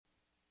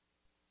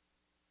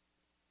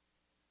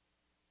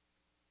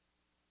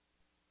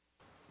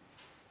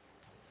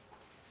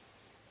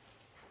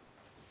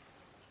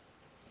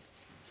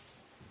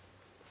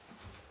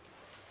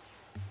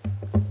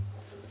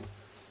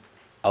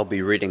I'll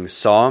be reading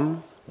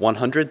Psalm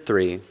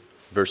 103,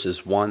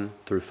 verses 1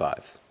 through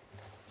 5.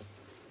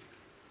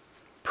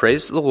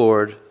 Praise the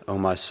Lord, O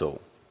my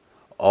soul.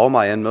 All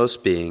my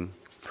inmost being,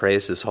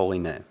 praise his holy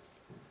name.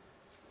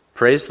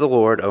 Praise the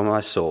Lord, O my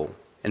soul,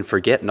 and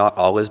forget not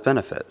all his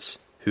benefits,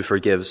 who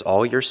forgives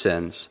all your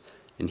sins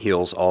and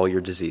heals all your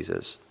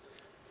diseases,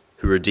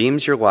 who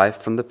redeems your life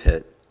from the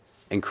pit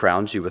and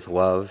crowns you with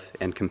love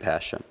and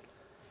compassion,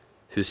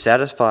 who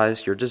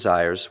satisfies your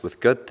desires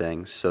with good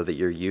things so that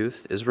your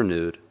youth is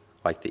renewed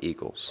like the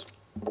eagles.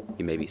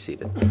 You may be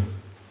seated.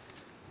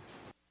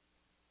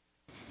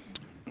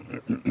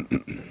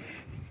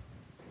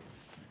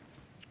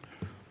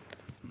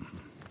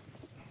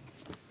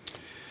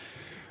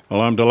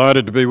 Well, I'm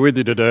delighted to be with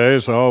you today,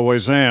 as I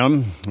always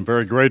am. I'm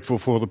very grateful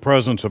for the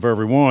presence of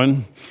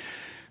everyone.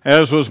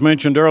 As was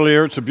mentioned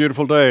earlier, it's a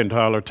beautiful day in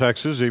Tyler,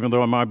 Texas. Even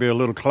though it might be a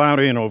little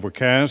cloudy and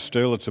overcast,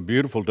 still it's a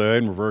beautiful day,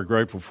 and we're very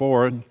grateful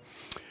for it.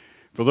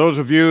 For those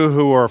of you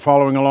who are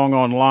following along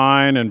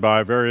online and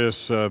by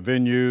various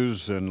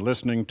venues and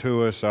listening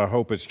to us, I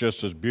hope it's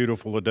just as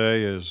beautiful a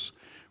day as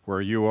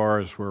where you are,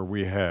 as where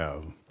we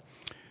have.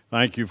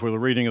 Thank you for the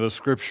reading of the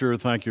Scripture.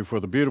 Thank you for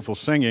the beautiful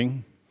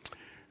singing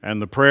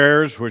and the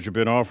prayers which have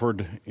been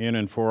offered in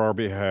and for our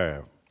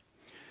behalf.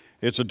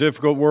 It's a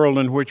difficult world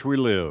in which we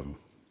live.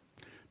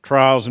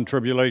 Trials and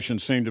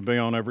tribulations seem to be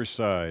on every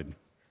side.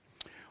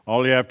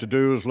 All you have to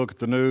do is look at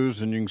the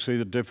news and you can see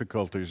the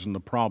difficulties and the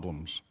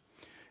problems.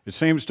 It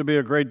seems to be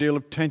a great deal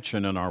of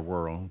tension in our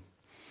world.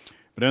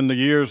 But in the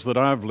years that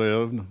I've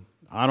lived,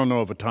 I don't know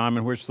of a time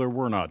in which there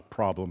were not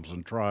problems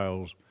and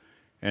trials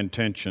and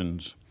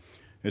tensions.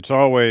 It's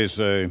always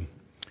a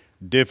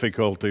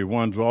difficulty.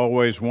 One's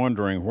always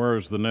wondering,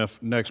 where's the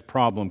next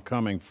problem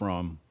coming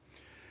from?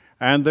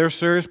 And they're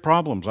serious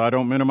problems. I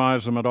don't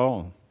minimize them at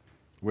all.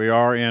 We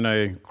are in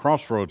a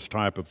crossroads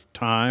type of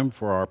time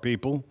for our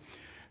people,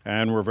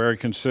 and we're very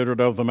considerate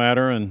of the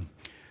matter, and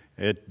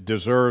it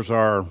deserves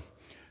our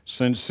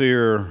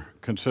sincere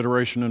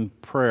consideration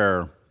and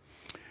prayer.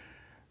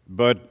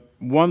 But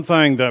one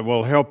thing that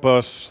will help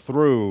us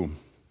through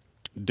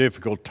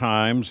difficult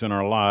times in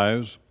our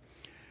lives,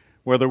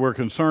 whether we're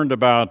concerned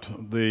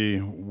about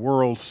the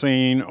world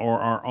scene or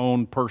our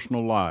own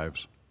personal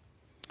lives,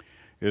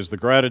 is the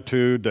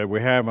gratitude that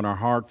we have in our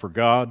heart for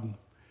God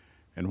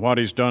and what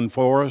He's done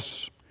for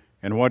us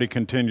and what He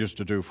continues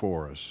to do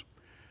for us.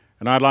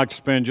 And I'd like to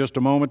spend just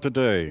a moment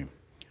today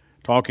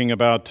talking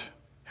about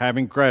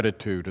having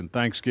gratitude and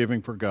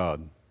thanksgiving for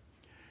God.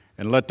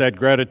 And let that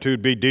gratitude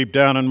be deep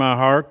down in my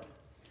heart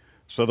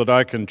so that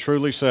I can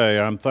truly say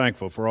I'm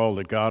thankful for all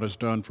that God has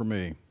done for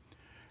me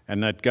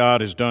and that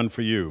God has done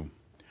for you.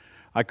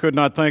 I could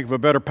not think of a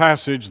better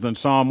passage than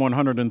Psalm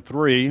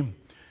 103. If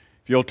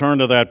you'll turn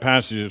to that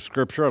passage of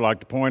Scripture, I'd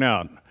like to point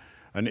out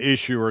an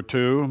issue or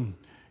two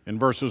in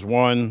verses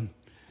 1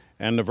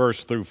 and to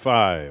verse through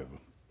 5.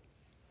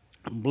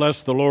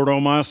 Bless the Lord,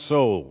 O my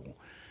soul.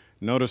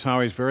 Notice how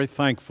he's very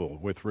thankful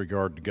with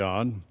regard to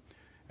God.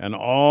 And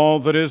all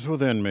that is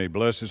within me,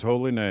 bless his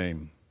holy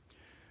name.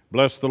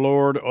 Bless the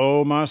Lord,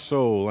 O my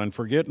soul, and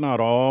forget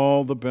not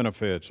all the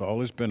benefits,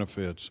 all his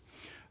benefits.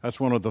 That's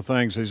one of the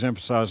things he's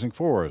emphasizing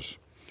for us.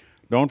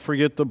 Don't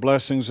forget the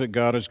blessings that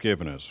God has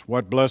given us.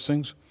 What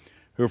blessings?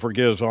 Who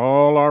forgives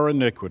all our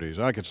iniquities.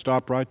 I could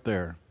stop right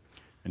there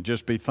and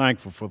just be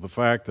thankful for the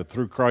fact that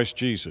through Christ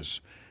Jesus,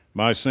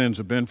 my sins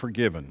have been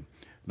forgiven.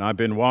 And I've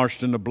been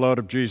washed in the blood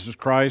of Jesus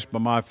Christ by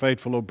my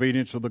faithful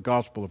obedience to the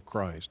gospel of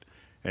Christ.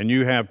 And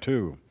you have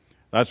too.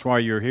 That's why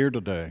you're here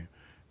today,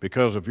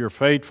 because of your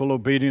faithful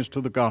obedience to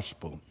the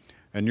gospel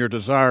and your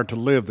desire to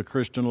live the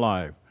Christian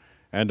life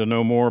and to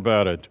know more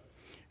about it.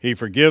 He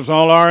forgives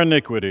all our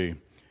iniquity,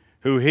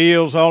 who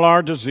heals all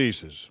our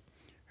diseases,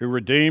 who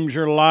redeems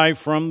your life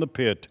from the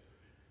pit,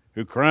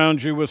 who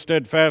crowns you with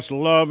steadfast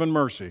love and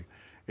mercy.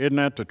 Isn't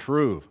that the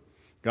truth?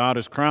 God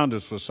has crowned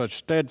us with such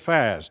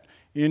steadfast,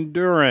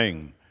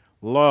 enduring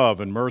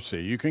love and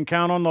mercy. You can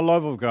count on the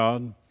love of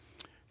God.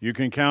 You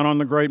can count on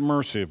the great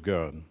mercy of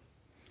God,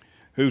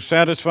 who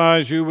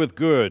satisfies you with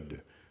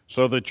good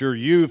so that your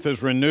youth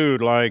is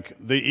renewed like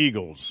the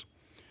eagles.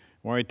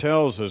 Where he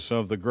tells us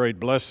of the great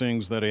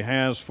blessings that he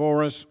has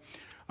for us.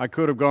 I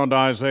could have gone to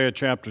Isaiah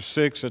chapter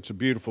 6. It's a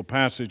beautiful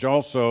passage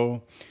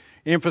also,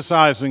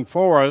 emphasizing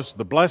for us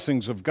the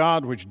blessings of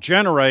God, which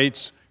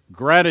generates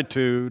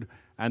gratitude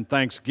and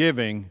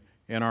thanksgiving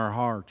in our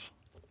hearts.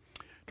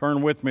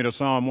 Turn with me to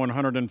Psalm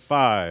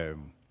 105.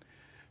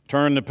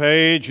 Turn the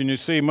page and you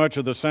see much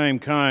of the same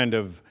kind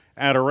of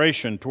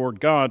adoration toward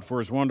God for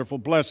his wonderful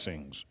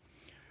blessings.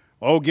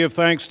 Oh, give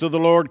thanks to the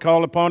Lord,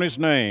 call upon his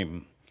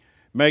name.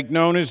 Make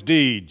known his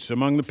deeds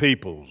among the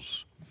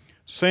peoples.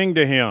 Sing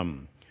to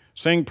him,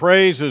 sing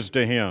praises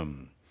to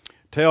him.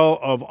 Tell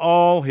of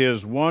all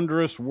his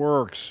wondrous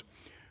works.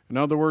 In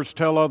other words,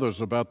 tell others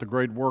about the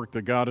great work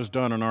that God has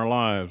done in our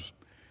lives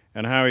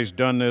and how he's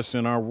done this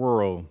in our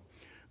world.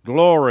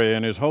 Glory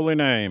in his holy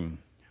name.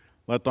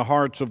 Let the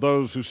hearts of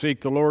those who seek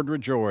the Lord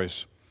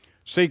rejoice.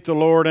 Seek the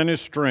Lord and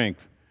his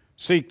strength.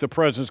 Seek the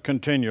presence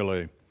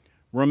continually.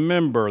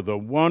 Remember the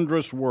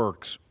wondrous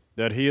works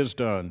that he has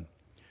done.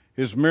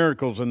 His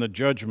miracles and the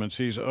judgments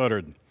He's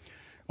uttered.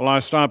 Well, I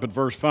stop at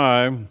verse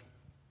 5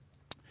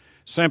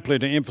 simply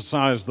to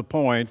emphasize the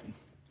point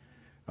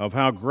of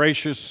how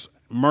gracious,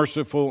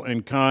 merciful,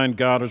 and kind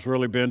God has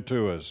really been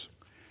to us.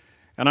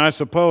 And I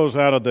suppose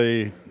out of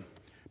the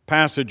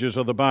passages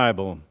of the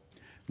Bible,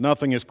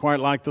 nothing is quite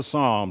like the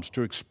Psalms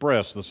to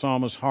express the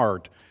psalmist's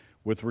heart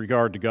with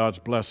regard to God's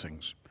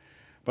blessings.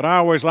 But I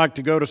always like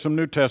to go to some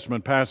New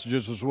Testament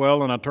passages as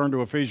well, and I turn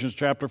to Ephesians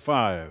chapter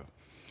 5.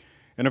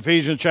 In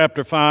Ephesians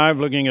chapter 5,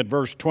 looking at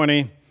verse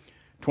 20,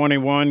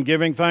 21,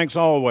 giving thanks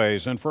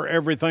always and for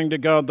everything to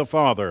God the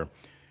Father,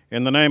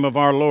 in the name of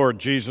our Lord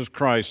Jesus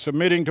Christ,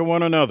 submitting to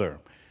one another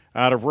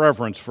out of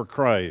reverence for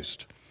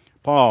Christ.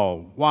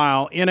 Paul,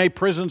 while in a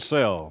prison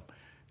cell,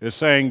 is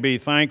saying, be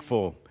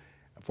thankful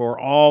for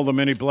all the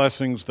many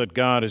blessings that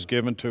God has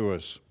given to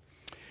us.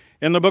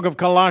 In the book of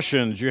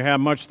Colossians, you have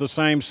much the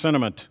same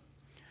sentiment.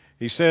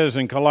 He says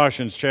in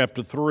Colossians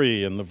chapter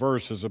 3, and the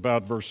verse is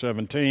about verse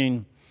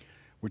 17,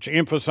 which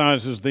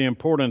emphasizes the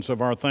importance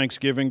of our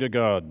thanksgiving to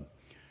God.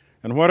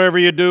 And whatever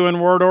you do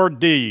in word or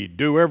deed,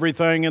 do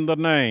everything in the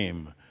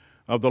name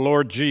of the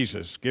Lord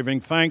Jesus,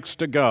 giving thanks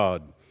to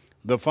God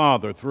the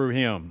Father through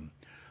Him.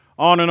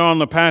 On and on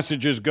the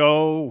passages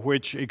go,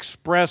 which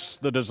express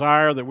the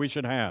desire that we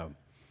should have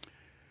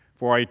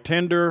for a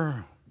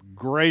tender,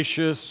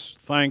 gracious,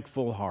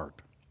 thankful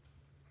heart.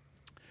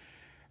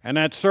 And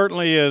that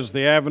certainly is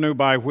the avenue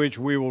by which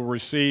we will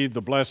receive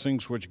the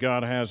blessings which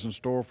God has in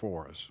store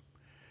for us.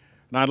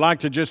 And I'd like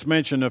to just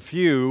mention a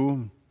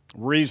few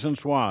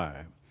reasons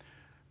why.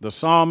 The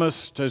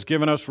psalmist has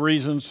given us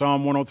reasons,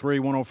 Psalm 103,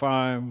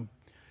 105.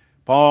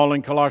 Paul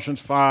in Colossians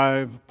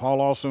 5,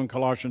 Paul also in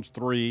Colossians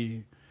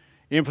 3,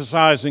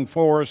 emphasizing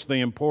for us the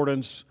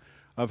importance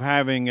of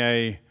having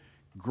a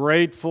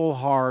grateful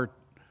heart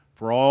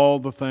for all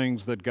the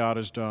things that God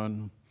has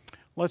done.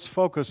 Let's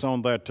focus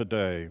on that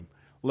today.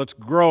 Let's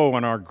grow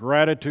in our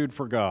gratitude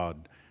for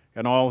God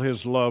and all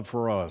His love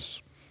for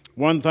us.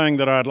 One thing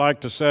that I'd like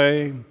to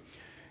say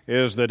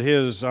is that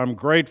I'm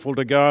grateful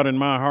to God in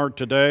my heart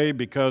today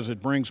because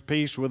it brings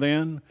peace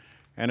within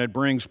and it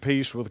brings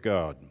peace with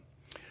God.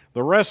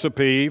 The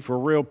recipe for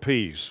real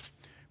peace,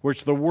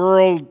 which the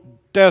world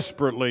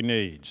desperately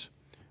needs,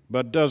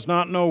 but does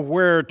not know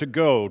where to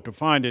go to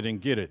find it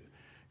and get it.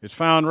 It's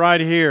found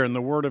right here in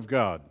the Word of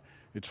God.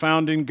 It's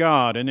found in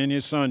God and in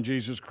His Son,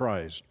 Jesus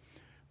Christ.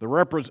 The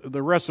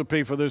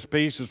recipe for this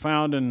peace is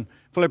found in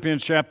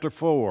Philippians chapter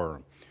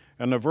 4,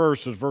 and the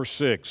verse is verse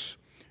 6.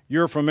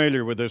 You're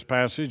familiar with this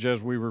passage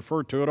as we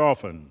refer to it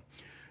often.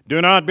 Do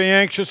not be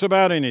anxious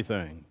about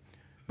anything,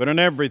 but in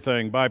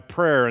everything, by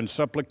prayer and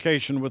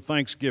supplication with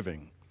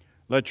thanksgiving,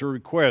 let your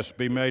requests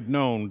be made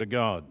known to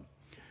God.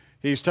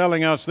 He's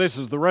telling us this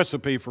is the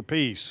recipe for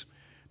peace.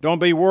 Don't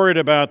be worried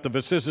about the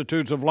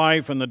vicissitudes of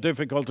life and the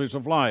difficulties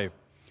of life.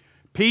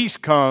 Peace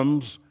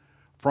comes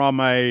from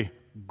a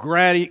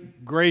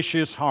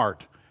gracious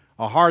heart,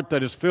 a heart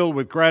that is filled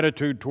with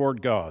gratitude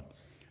toward God.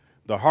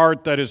 The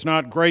heart that is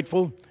not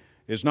grateful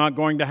is not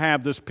going to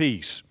have this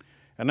peace.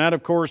 And that,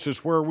 of course,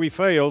 is where we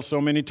fail so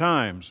many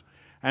times.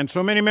 And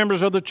so many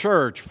members of the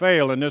church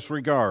fail in this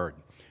regard.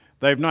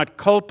 They've not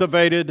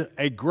cultivated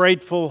a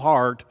grateful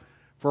heart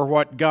for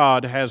what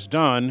God has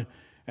done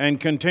and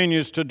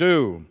continues to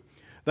do.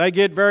 They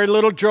get very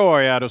little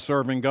joy out of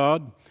serving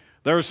God.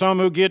 There are some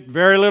who get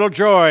very little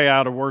joy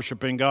out of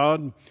worshiping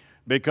God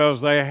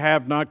because they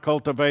have not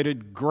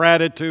cultivated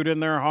gratitude in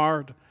their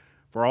heart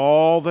for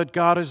all that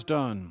God has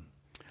done.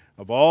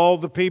 Of all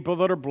the people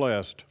that are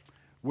blessed,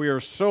 we are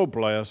so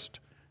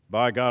blessed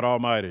by God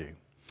Almighty.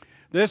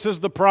 This is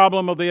the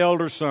problem of the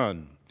elder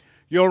son.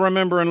 You'll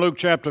remember in Luke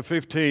chapter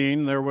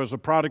 15, there was a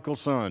prodigal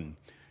son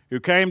who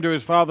came to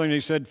his father and he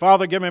said,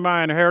 Father, give me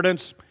my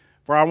inheritance,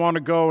 for I want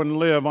to go and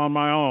live on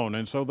my own.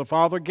 And so the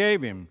father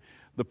gave him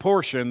the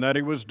portion that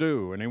he was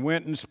due, and he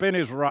went and spent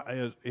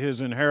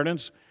his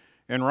inheritance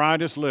in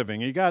riotous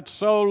living. He got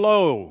so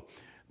low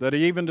that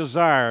he even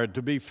desired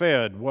to be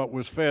fed what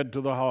was fed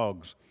to the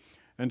hogs.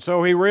 And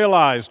so he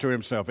realized to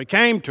himself, he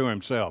came to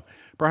himself.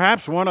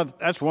 Perhaps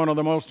that's one of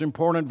the most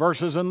important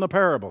verses in the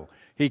parable.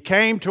 He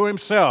came to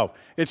himself.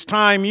 It's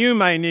time you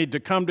may need to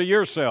come to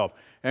yourself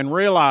and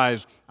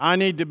realize I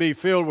need to be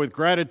filled with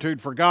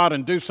gratitude for God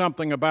and do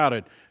something about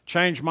it,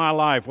 change my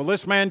life. Well,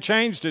 this man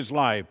changed his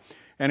life,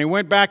 and he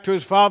went back to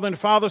his father, and the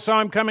father saw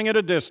him coming at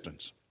a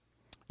distance.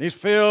 He's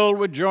filled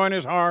with joy in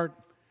his heart.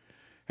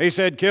 He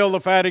said, kill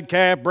the fatted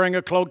calf, bring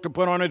a cloak to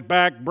put on his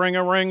back, bring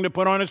a ring to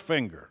put on his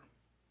finger.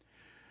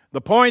 The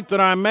point that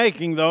I'm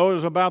making, though,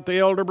 is about the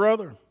elder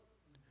brother.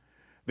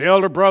 The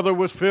elder brother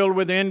was filled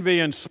with envy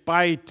and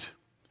spite.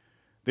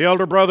 The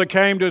elder brother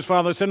came to his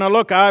father and said, now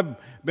look, I've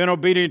been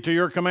obedient to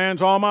your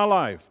commands all my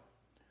life.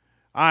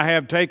 I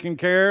have taken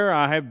care,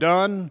 I have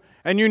done,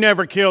 and you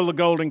never killed the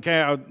golden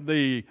calf,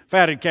 the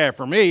fatted calf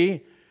for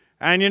me,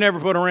 and you never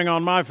put a ring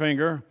on my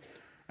finger,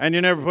 and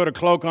you never put a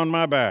cloak on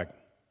my back.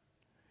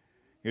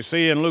 You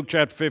see, in Luke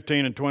chapter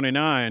 15 and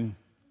 29,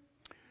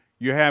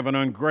 you have an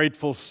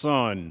ungrateful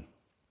son.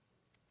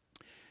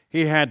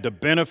 He had the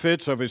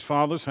benefits of his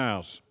father's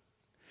house.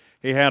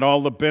 He had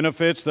all the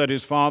benefits that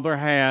his father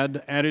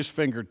had at his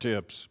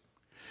fingertips.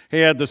 He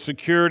had the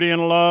security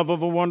and love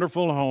of a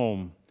wonderful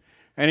home,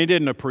 and he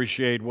didn't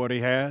appreciate what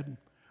he had.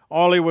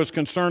 All he was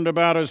concerned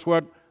about is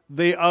what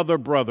the other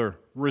brother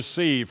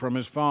received from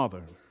his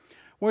father.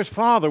 Well, his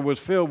father was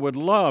filled with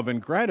love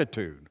and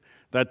gratitude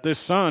that this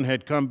son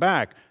had come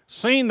back,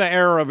 seen the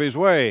error of his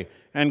way,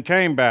 and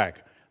came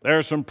back. There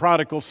are some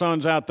prodigal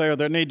sons out there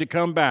that need to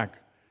come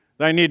back.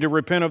 They need to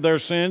repent of their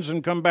sins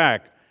and come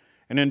back,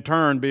 and in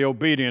turn be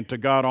obedient to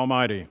God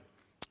Almighty.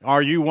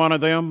 Are you one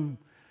of them?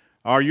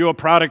 Are you a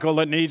prodigal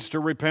that needs to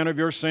repent of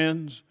your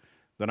sins?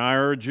 Then I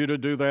urge you to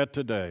do that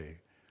today.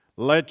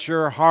 Let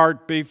your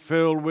heart be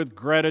filled with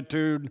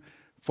gratitude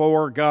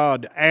for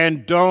God,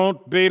 and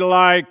don't be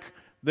like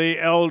the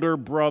elder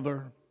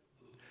brother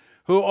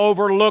who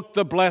overlooked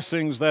the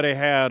blessings that he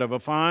had of a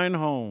fine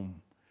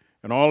home,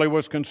 and all he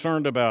was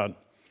concerned about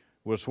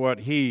was what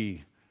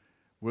he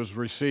was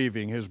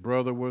receiving, his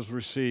brother was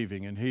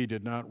receiving, and he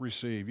did not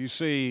receive. You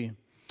see,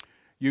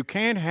 you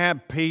can't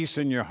have peace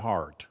in your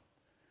heart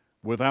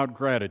without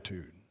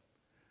gratitude.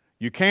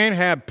 You can't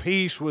have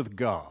peace with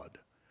God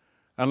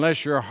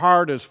unless your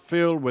heart is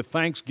filled with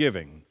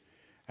thanksgiving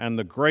and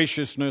the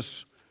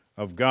graciousness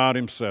of God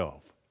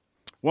Himself.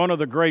 One of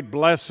the great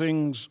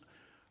blessings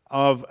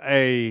of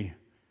a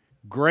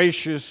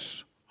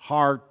gracious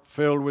heart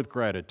filled with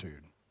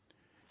gratitude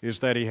is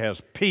that he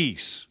has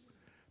peace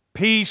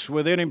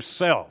within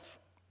himself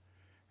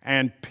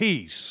and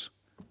peace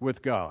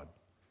with God,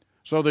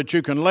 so that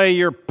you can lay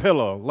your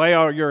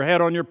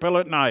head on your pillow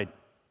at night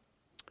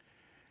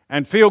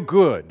and feel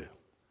good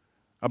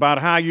about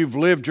how you've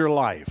lived your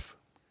life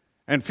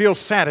and feel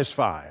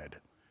satisfied.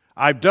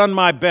 I've done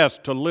my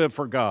best to live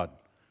for God.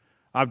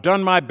 I've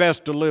done my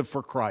best to live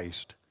for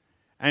Christ,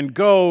 and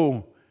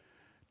go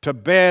to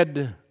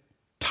bed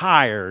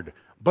tired,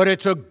 but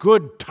it's a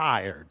good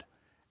tired.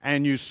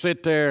 And you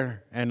sit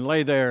there and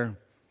lay there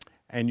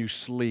and you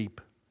sleep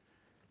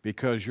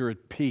because you're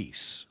at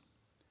peace.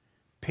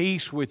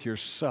 Peace with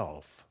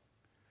yourself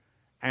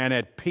and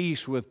at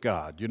peace with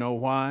God. You know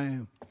why?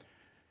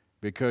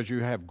 Because you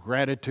have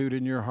gratitude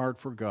in your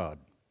heart for God,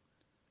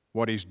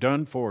 what He's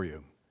done for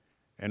you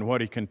and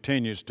what He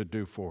continues to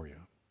do for you.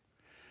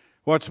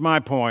 What's my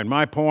point?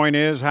 My point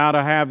is how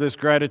to have this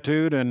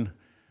gratitude and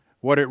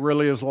what it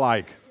really is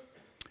like.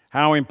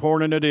 How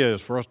important it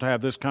is for us to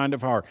have this kind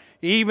of heart.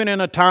 Even in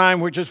a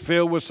time which is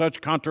filled with such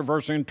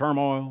controversy and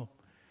turmoil,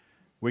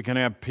 we can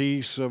have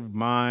peace of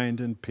mind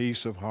and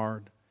peace of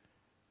heart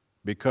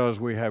because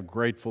we have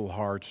grateful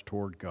hearts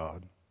toward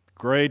God.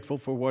 Grateful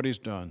for what He's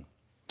done.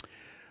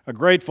 A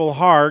grateful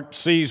heart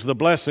sees the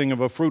blessing of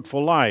a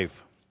fruitful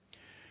life.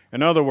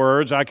 In other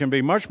words, I can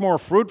be much more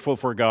fruitful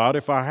for God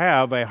if I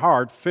have a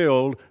heart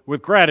filled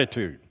with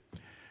gratitude.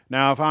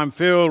 Now, if I'm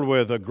filled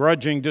with a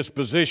grudging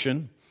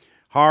disposition,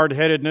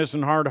 hard-headedness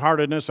and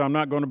hard-heartedness, I'm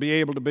not going to be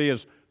able to be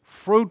as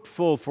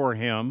fruitful for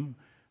Him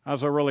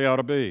as I really ought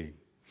to be.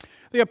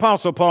 The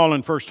Apostle Paul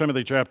in 1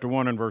 Timothy chapter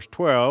 1 and verse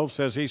 12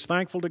 says he's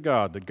thankful to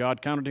God that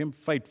God counted him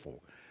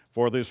faithful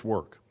for this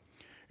work.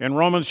 In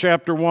Romans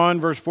chapter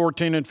 1, verse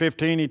 14 and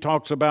 15, he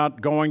talks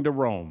about going to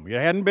Rome. You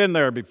hadn't been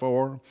there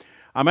before.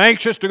 I'm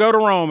anxious to go to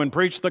Rome and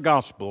preach the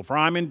gospel, for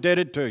I'm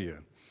indebted to you.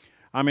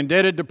 I'm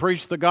indebted to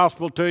preach the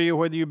gospel to you,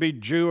 whether you be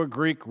Jew or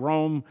Greek,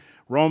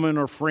 Roman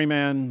or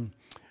freeman,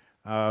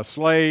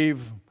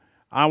 slave.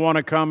 I want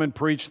to come and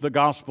preach the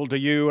gospel to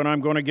you, and I'm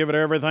going to give it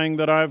everything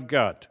that I've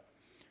got,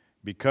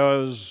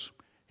 because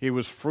he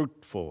was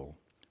fruitful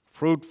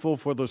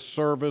for the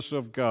service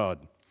of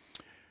God.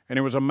 And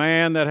he was a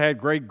man that had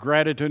great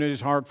gratitude in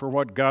his heart for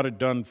what God had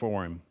done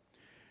for him.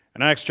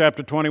 In Acts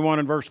chapter 21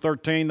 and verse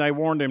 13, they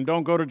warned him,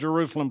 don't go to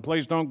Jerusalem,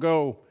 please don't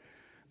go,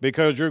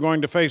 because you're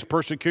going to face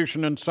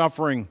persecution and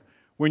suffering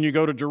when you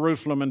go to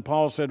Jerusalem. And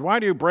Paul said, why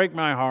do you break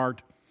my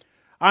heart?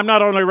 I'm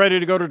not only ready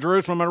to go to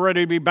Jerusalem, I'm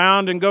ready to be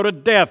bound and go to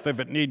death if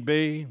it need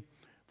be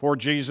for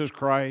Jesus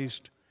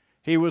Christ.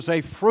 He was a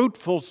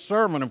fruitful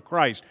servant of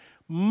Christ.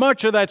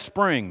 Much of that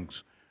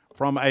springs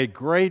from a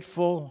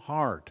grateful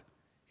heart.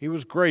 He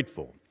was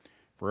grateful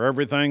for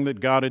everything that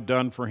God had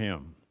done for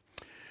him.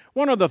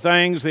 One of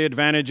the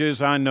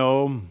advantages I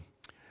know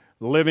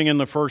living in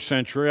the first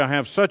century, I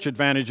have such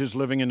advantages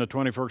living in the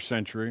 21st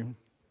century.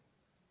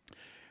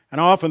 And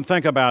I often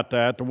think about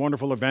that, the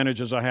wonderful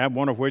advantages I have,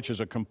 one of which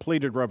is a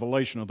completed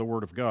revelation of the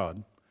Word of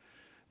God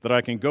that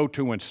I can go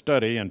to and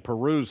study and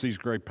peruse these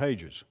great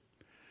pages.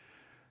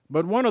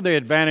 But one of the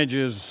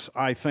advantages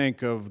I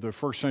think of the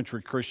first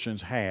century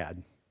Christians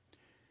had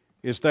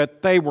is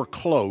that they were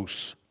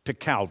close to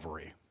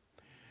Calvary.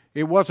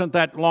 It wasn't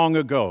that long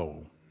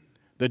ago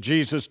that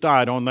Jesus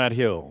died on that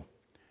hill,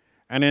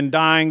 and in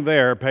dying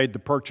there paid the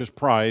purchase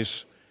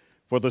price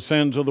for the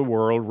sins of the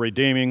world,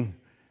 redeeming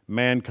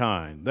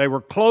mankind. They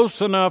were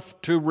close enough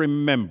to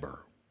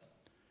remember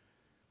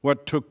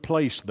what took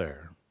place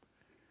there.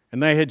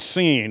 And they had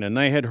seen and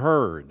they had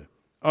heard.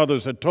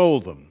 Others had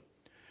told them.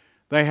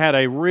 They had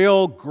a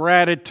real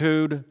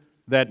gratitude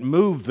that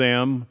moved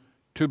them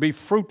to be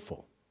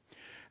fruitful.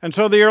 And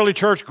so the early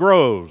church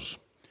grows.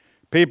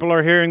 People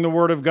are hearing the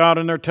Word of God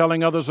and they're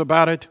telling others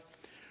about it.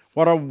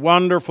 What a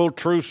wonderful,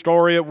 true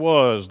story it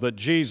was that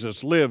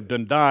Jesus lived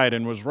and died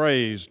and was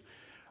raised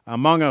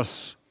among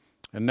us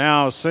and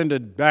now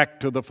ascended back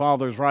to the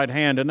Father's right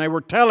hand. And they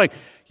were telling,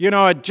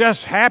 it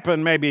just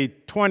happened maybe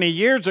 20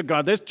 years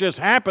ago. This just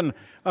happened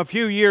a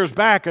few years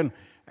back,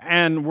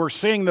 and we're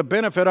seeing the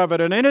benefit of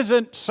it. And it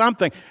isn't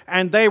something.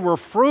 And they were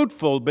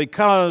fruitful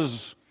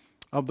because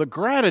of the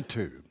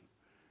gratitude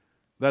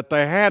that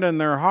they had in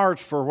their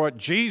hearts for what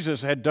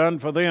Jesus had done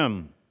for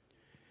them.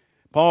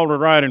 Paul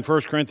would write in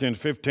 1 Corinthians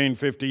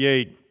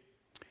 15:58,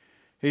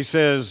 he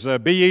says,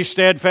 "Be ye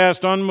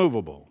steadfast,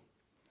 unmovable,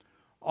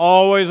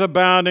 always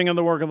abounding in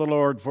the work of the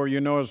Lord, for you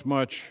know as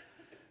much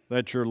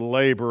that your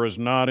labor is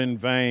not in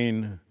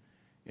vain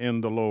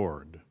in the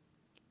Lord."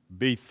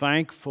 Be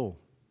thankful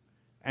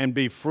and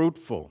be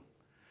fruitful.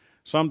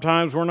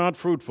 Sometimes we're not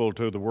fruitful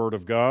to the Word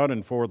of God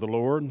and for the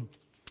Lord.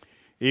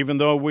 Even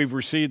though we've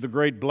received the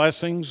great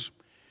blessings,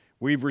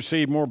 we've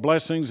received more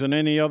blessings than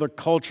any other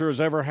culture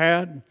has ever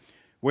had.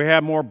 We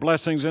have more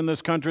blessings in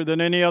this country than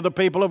any other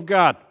people have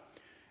got.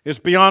 It's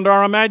beyond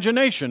our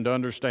imagination to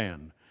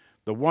understand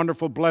the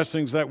wonderful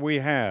blessings that we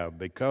have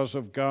because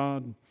of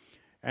God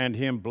and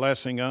Him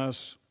blessing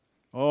us,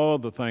 all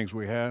the things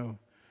we have.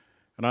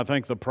 And I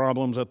think the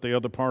problems that the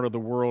other part of the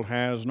world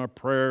has, and our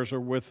prayers are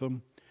with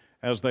them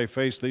as they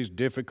face these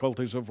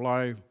difficulties of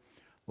life.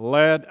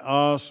 Let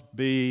us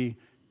be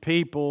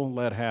people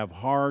that have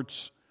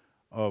hearts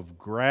of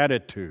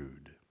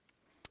gratitude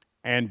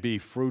and be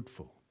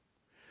fruitful.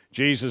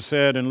 Jesus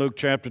said in Luke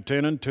chapter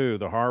 10 and 2,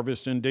 "The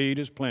harvest indeed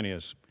is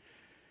plenteous,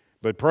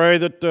 but pray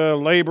that the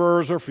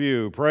laborers are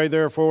few. Pray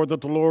therefore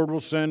that the Lord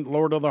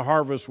of the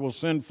harvest will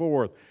send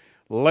forth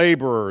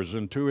laborers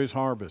into His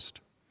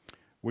harvest."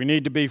 We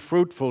need to be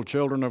fruitful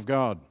children of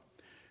God.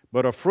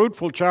 But a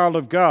fruitful child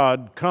of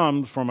God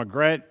comes from a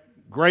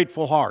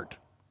grateful heart.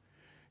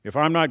 If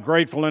I'm not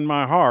grateful in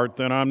my heart,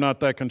 then I'm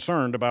not that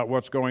concerned about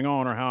what's going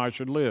on or how I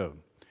should live.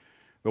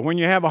 But when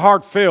you have a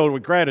heart filled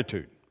with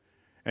gratitude,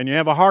 and you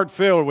have a heart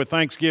filled with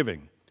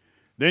thanksgiving,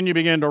 then you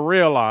begin to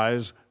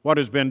realize what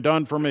has been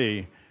done for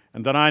me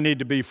and that I need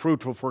to be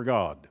fruitful for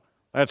God.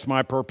 That's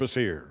my purpose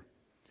here.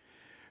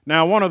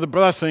 Now, one of the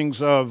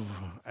blessings of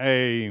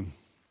a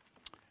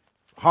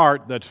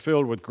heart that's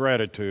filled with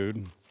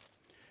gratitude,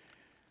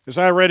 as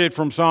I read it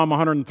from Psalm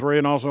 103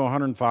 and also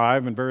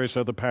 105 and various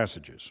other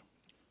passages,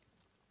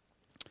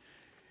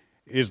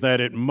 is that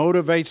it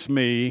motivates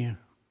me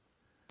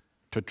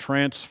to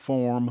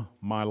transform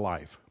my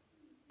life.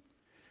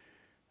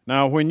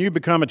 Now, when you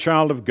become a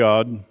child of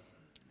God,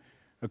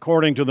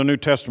 according to the New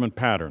Testament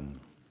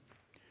pattern,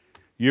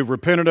 you've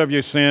repented of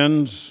your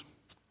sins,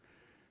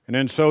 and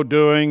in so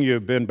doing,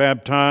 you've been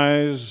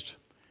baptized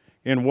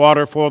in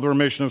water for the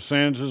remission of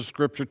sins, as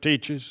Scripture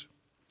teaches.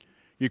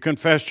 You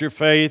confess your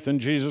faith in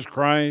Jesus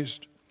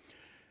Christ,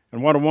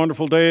 and what a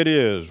wonderful day it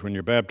is when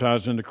you're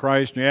baptized into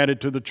Christ and you're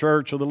added to the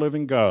church of the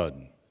living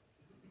God.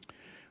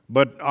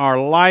 But our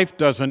life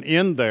doesn't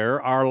end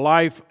there. Our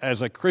life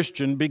as a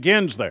Christian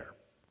begins there.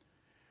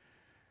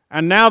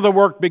 And now the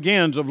work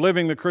begins of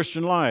living the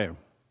Christian life.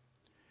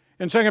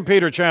 In 2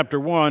 Peter chapter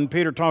 1,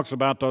 Peter talks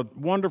about the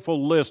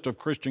wonderful list of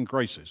Christian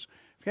graces.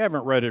 If you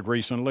haven't read it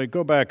recently,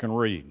 go back and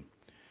read.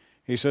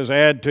 He says,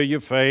 add to your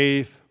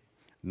faith,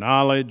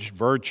 knowledge,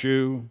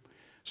 virtue,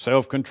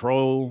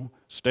 self-control,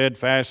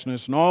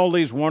 steadfastness, and all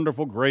these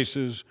wonderful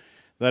graces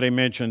that he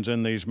mentions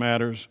in these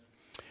matters.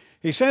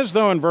 He says,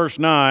 though, in verse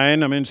 9,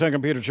 2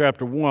 Peter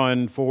chapter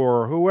 1,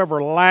 for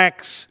whoever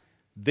lacks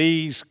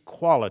these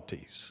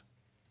qualities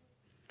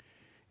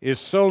is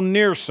so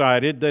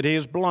nearsighted that he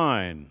is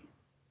blind,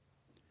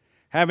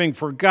 having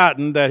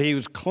forgotten that he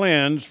was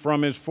cleansed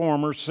from his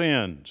former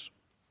sins.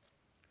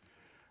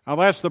 Now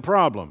that's the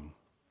problem.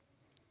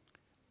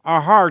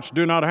 Our hearts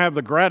do not have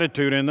the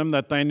gratitude in them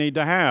that they need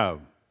to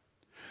have.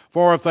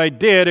 For if they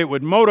did, it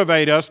would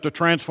motivate us to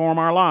transform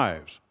our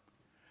lives.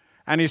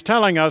 And he's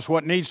telling us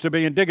what needs to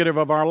be indicative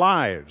of our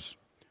lives,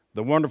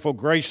 the wonderful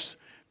graces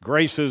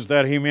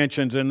that he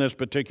mentions in this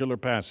particular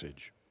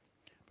passage.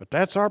 But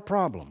that's our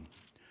problem.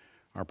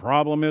 Our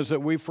problem is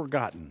that we've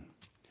forgotten.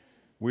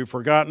 We've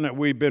forgotten that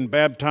we've been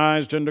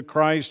baptized into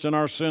Christ and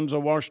our sins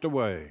are washed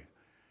away.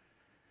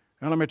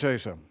 Now let me tell you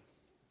something.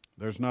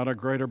 There's not a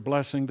greater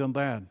blessing than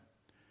that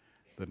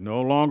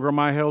no longer am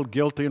I held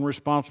guilty and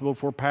responsible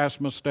for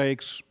past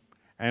mistakes,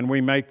 and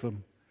we make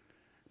them.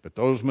 But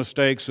those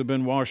mistakes have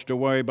been washed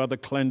away by the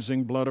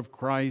cleansing blood of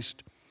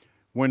Christ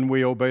when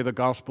we obey the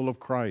gospel of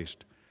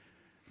Christ.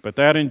 But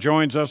that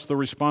enjoins us the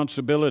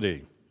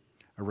responsibility,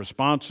 a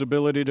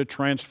responsibility to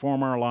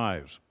transform our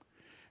lives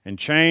and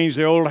change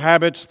the old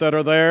habits that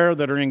are there,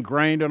 that are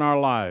ingrained in our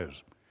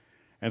lives,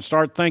 and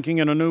start thinking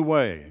in a new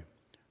way.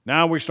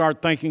 Now we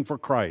start thinking for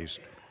Christ.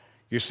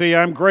 You see,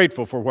 I'm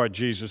grateful for what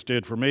Jesus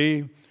did for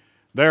me.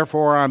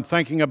 Therefore, I'm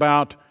thinking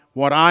about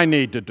what I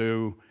need to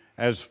do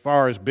as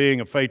far as being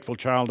a faithful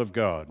child of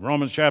God.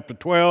 Romans chapter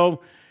 12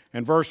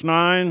 and verse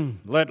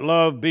 9, let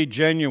love be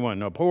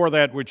genuine, abhor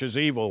that which is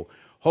evil,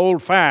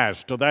 hold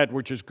fast to that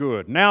which is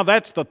good. Now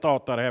that's the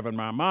thought that I have in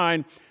my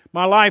mind,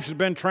 My life has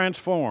been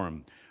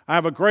transformed. I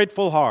have a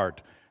grateful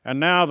heart. And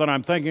now that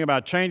I'm thinking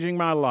about changing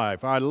my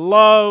life, I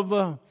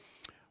love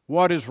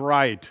what is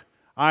right.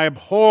 I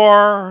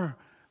abhor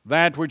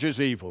that which is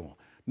evil.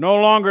 No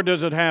longer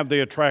does it have the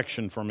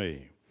attraction for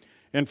me.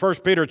 In 1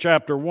 Peter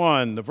chapter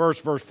 1, the verse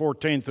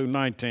 14 through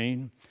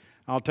 19,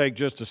 I'll take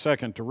just a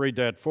second to read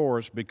that for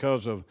us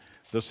because of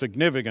the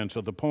significance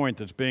of the point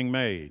that's being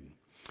made.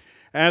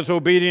 As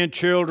obedient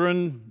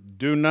children,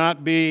 do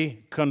not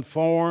be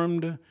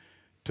conformed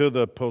to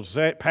the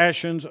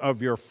passions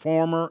of your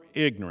former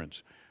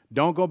ignorance.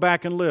 Don't go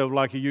back and live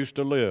like you used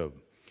to live.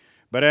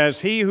 But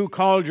as he who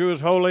called you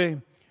is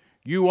holy,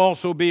 you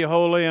also be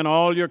holy in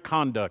all your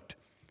conduct.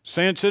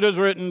 Since it is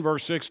written,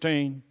 verse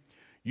 16,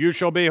 you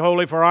shall be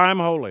holy, for I am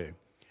holy.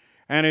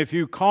 And if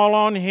you call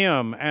on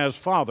him as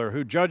Father,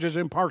 who judges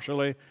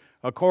impartially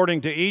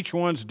according to each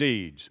one's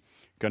deeds,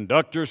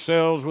 conduct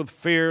yourselves with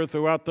fear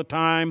throughout the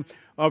time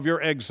of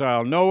your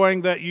exile,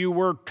 knowing that you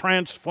were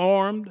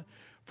transformed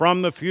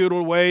from the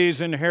futile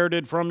ways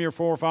inherited from your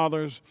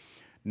forefathers,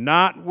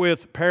 not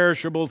with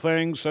perishable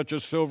things such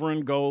as silver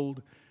and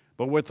gold,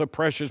 but with the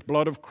precious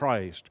blood of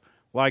Christ,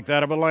 like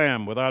that of a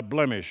lamb without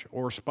blemish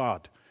or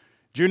spot.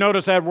 Did you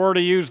notice that word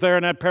he used there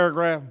in that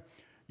paragraph?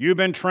 You've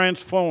been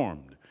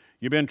transformed.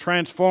 You've been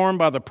transformed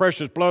by the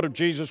precious blood of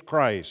Jesus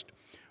Christ.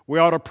 We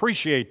ought to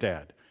appreciate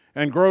that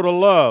and grow to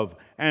love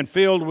and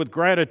filled with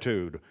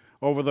gratitude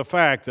over the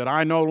fact that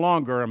I no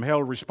longer am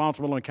held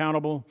responsible and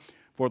accountable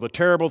for the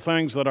terrible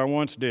things that I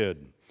once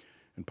did.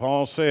 And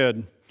Paul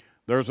said,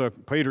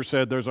 Peter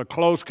said, there's a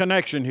close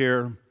connection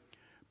here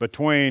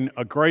between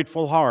a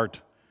grateful heart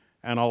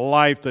and a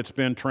life that's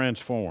been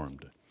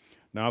transformed.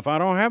 Now, if I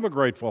don't have a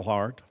grateful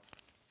heart,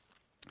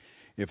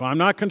 if I'm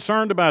not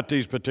concerned about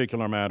these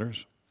particular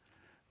matters,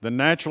 then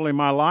naturally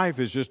my life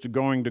is just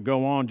going to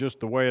go on just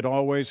the way it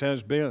always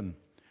has been.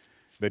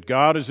 But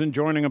God is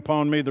enjoining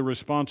upon me the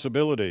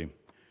responsibility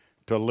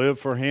to live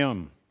for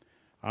Him.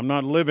 I'm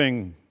not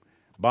living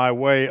by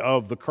way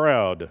of the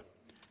crowd.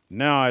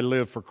 Now I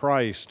live for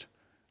Christ.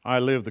 I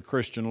live the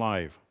Christian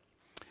life.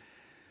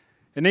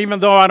 And even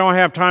though I don't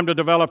have time to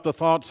develop the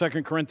thought,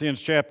 2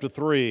 Corinthians chapter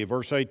 3,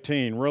 verse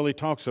 18 really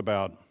talks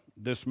about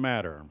this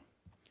matter.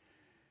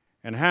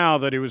 And how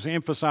that he was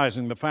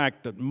emphasizing the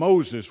fact that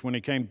Moses, when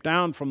he came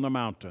down from the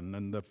mountain,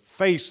 and the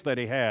face that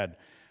he had,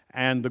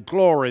 and the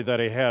glory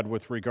that he had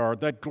with regard,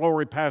 that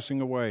glory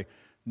passing away,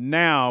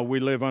 now we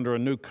live under a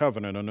new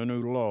covenant and a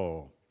new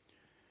law.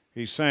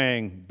 He's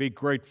saying, be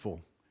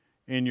grateful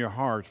in your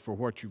heart for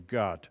what you've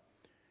got,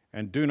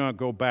 and do not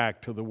go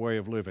back to the way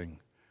of living.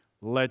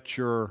 Let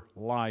your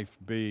life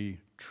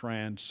be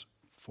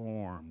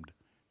transformed,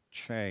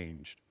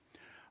 changed.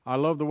 I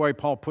love the way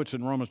Paul puts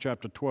it in Romans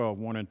chapter 12,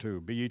 1 and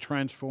 2. Be ye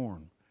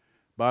transformed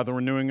by the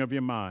renewing of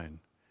your mind.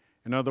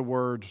 In other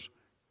words,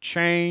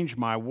 change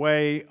my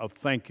way of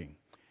thinking.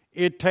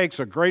 It takes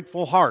a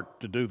grateful heart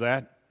to do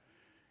that.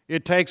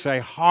 It takes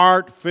a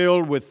heart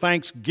filled with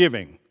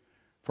thanksgiving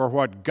for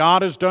what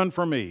God has done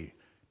for me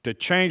to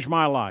change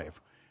my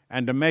life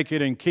and to make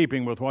it in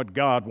keeping with what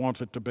God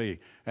wants it to be.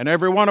 And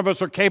every one of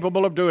us are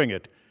capable of doing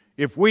it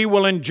if we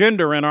will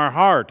engender in our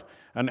heart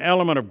an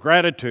element of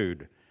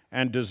gratitude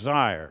and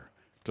desire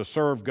to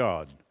serve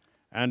God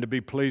and to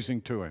be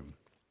pleasing to Him.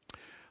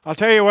 I'll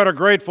tell you what a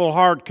grateful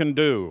heart can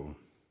do.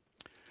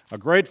 A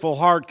grateful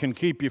heart can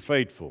keep you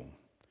faithful.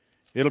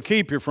 It'll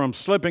keep you from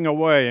slipping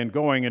away and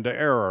going into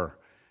error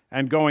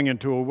and going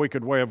into a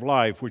wicked way of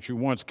life which you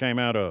once came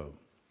out of.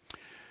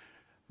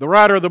 The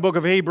writer of the book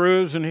of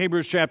Hebrews, in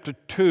Hebrews chapter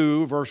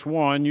 2, verse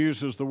 1,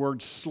 uses the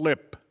word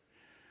slip.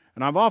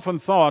 And I've often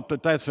thought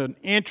that that's an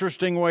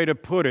interesting way to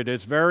put it.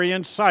 It's very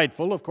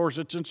insightful. Of course,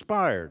 it's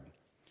inspired.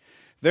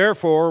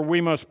 Therefore,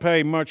 we must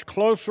pay much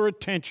closer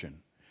attention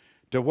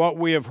to what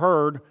we have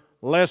heard,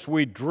 lest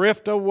we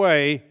drift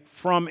away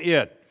from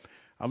it.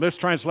 Now, this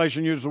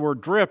translation uses the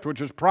word drift, which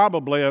is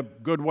probably a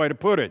good way to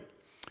put it.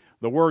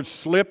 The word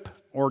slip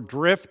or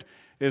drift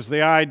is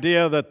the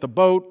idea that the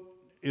boat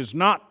is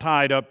not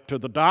tied up to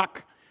the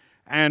dock,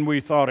 and we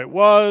thought it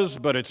was,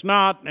 but it's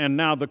not, and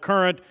now the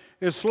current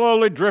is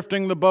slowly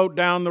drifting the boat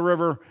down the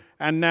river,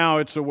 and now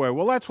it's away.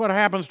 Well, that's what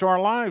happens to our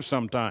lives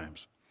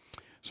sometimes.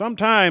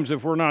 Sometimes,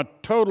 if we're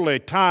not totally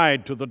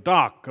tied to the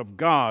dock of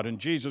God and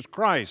Jesus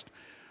Christ,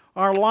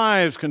 our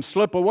lives can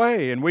slip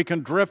away and we can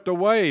drift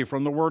away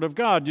from the Word of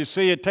God. You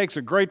see, it takes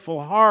a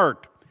grateful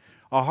heart,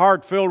 a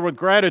heart filled with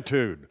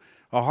gratitude,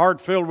 a heart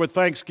filled with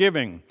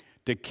thanksgiving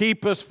to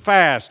keep us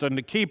fast and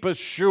to keep us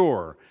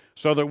sure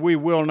so that we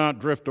will not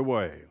drift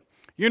away.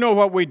 You know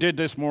what we did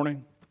this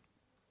morning?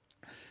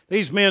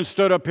 These men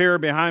stood up here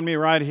behind me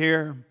right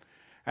here,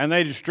 and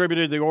they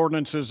distributed the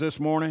ordinances this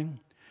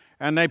morning.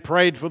 And they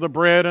prayed for the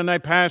bread, and they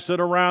passed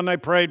it around. They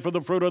prayed for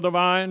the fruit of the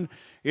vine.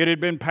 It had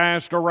been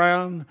passed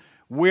around.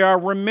 We are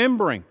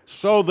remembering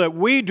so that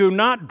we do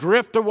not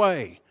drift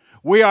away.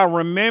 We are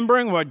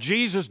remembering what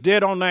Jesus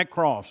did on that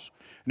cross.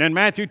 And in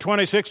Matthew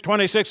 26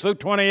 through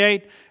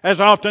 28,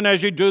 as often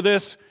as you do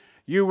this,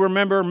 you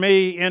remember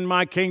me in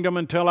my kingdom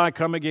until I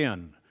come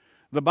again.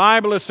 The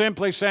Bible is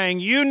simply saying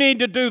you need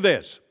to do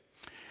this.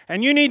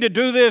 And you need to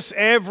do this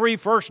every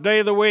first day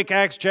of the week,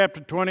 Acts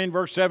chapter 20 and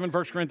verse 7,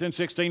 1 Corinthians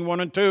 16, 1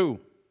 and 2.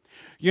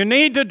 You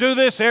need to do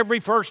this every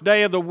first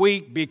day of the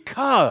week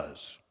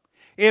because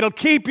it'll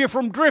keep you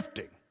from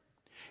drifting.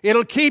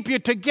 It'll keep you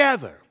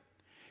together.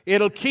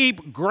 It'll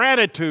keep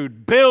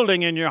gratitude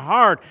building in your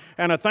heart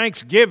and a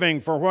thanksgiving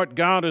for what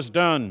God has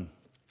done.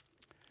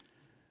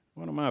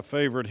 One of my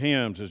favorite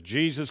hymns is,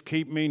 Jesus,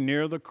 keep me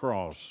near the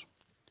cross.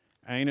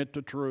 Ain't it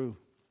the truth?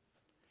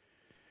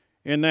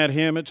 In that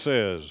hymn it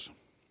says,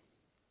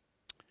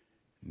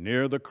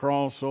 near the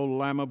cross, O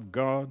Lamb of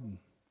God,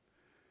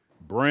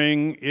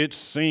 bring its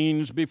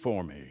scenes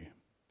before me.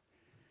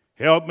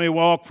 Help me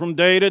walk from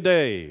day to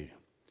day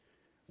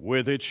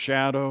with its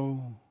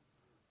shadow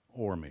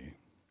o'er me.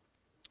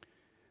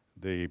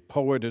 The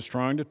poet is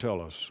trying to tell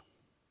us,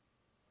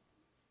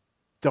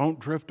 don't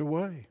drift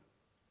away.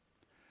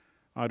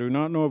 I do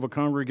not know of a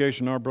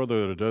congregation in our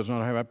brotherhood that does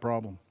not have that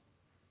problem.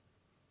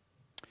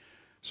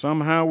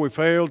 Somehow we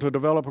fail to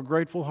develop a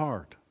grateful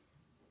heart,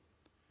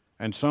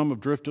 and some have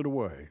drifted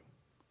away,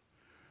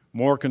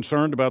 more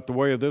concerned about the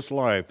way of this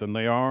life than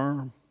they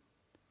are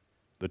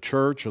the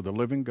church of the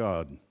living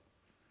God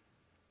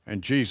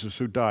and Jesus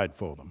who died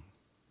for them.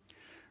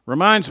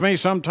 Reminds me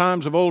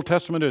sometimes of Old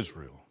Testament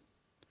Israel.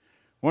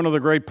 One of the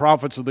great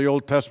prophets of the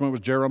Old Testament was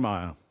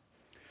Jeremiah.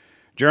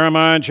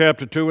 Jeremiah in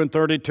chapter 2 and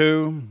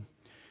 32,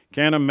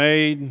 can a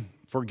maid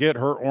forget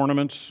her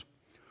ornaments,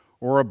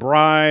 or a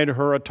bride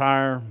her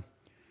attire?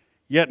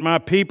 Yet my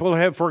people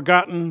have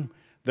forgotten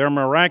their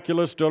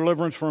miraculous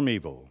deliverance from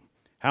evil,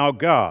 how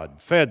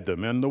God fed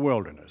them in the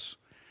wilderness.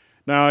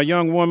 Now, a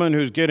young woman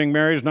who's getting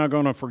married is not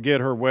going to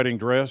forget her wedding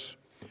dress,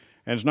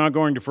 and is not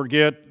going to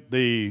forget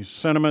the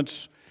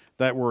sentiments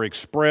that were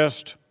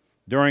expressed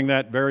during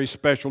that very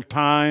special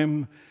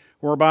time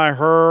whereby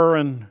her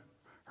and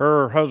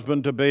her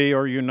husband-to-be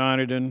are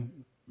united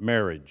in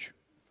marriage.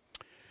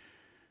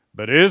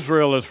 But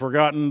Israel has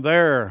forgotten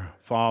their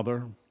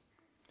father.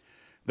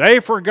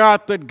 They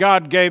forgot that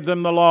God gave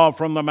them the law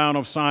from the Mount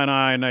of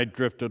Sinai, and they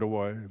drifted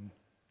away.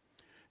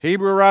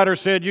 Hebrew writer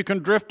said you can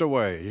drift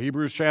away.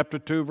 Hebrews chapter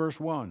 2, verse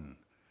 1.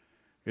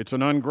 It's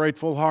an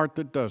ungrateful heart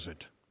that does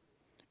it.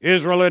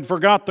 Israel had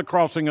forgot the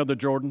crossing of the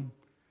Jordan.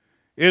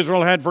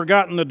 Israel had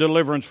forgotten the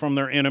deliverance from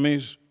their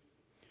enemies.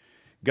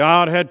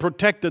 God had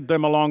protected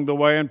them along the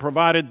way and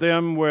provided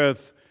them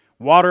with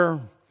water.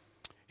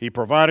 He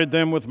provided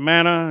them with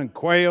manna and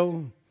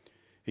quail.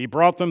 He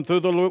brought them through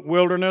the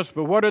wilderness.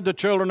 But what did the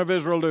children of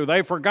Israel do?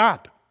 They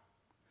forgot.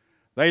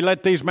 They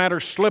let these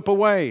matters slip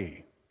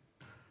away.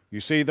 You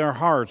see, their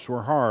hearts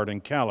were hard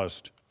and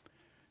calloused,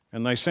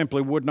 and they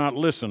simply would not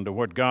listen to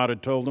what God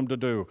had told them to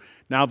do.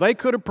 Now, they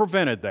could have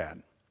prevented that.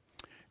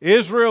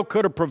 Israel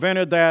could have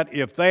prevented that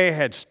if they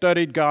had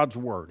studied God's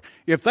Word.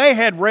 If they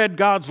had read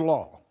God's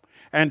law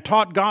and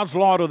taught God's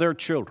law to their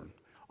children,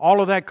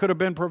 all of that could have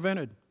been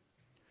prevented.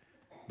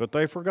 But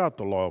they forgot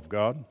the law of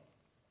God.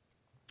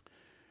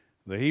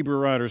 The Hebrew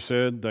writer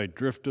said they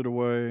drifted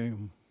away,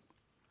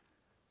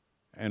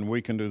 and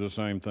we can do the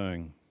same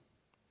thing.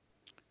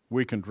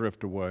 We can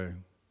drift away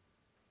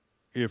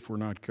if we're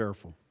not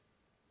careful.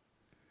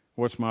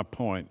 What's my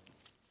point?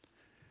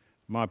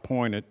 My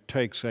point, it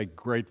takes a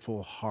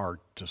grateful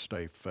heart to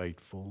stay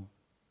faithful.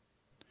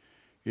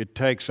 It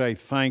takes a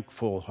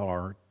thankful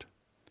heart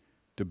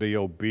to be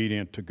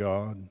obedient to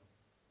God.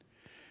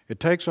 It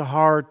takes a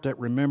heart that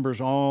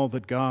remembers all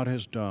that God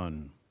has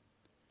done.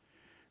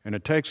 And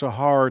it takes a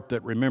heart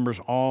that remembers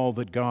all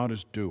that God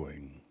is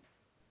doing.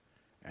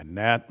 And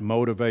that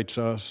motivates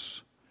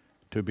us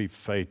to be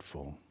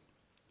faithful.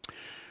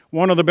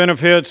 One of the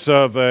benefits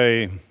of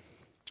a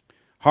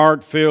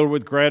heart filled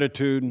with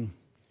gratitude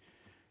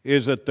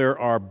is that there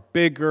are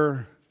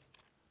bigger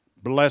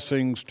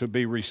blessings to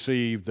be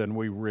received than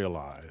we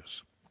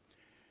realize.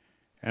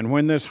 And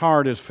when this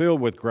heart is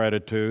filled with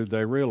gratitude,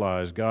 they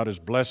realize God is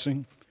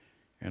blessing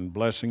and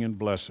blessing and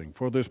blessing.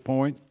 For this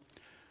point,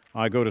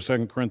 I go to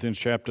 2 Corinthians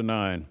chapter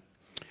 9.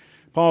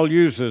 Paul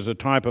uses a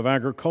type of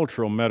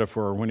agricultural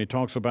metaphor when he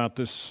talks about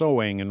this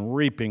sowing and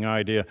reaping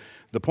idea.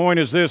 The point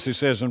is this, he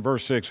says in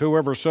verse 6,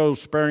 whoever sows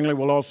sparingly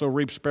will also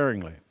reap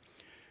sparingly,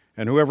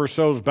 and whoever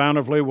sows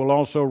bountifully will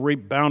also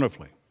reap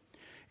bountifully.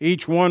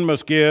 Each one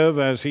must give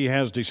as he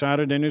has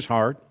decided in his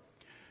heart,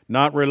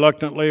 not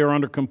reluctantly or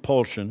under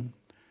compulsion,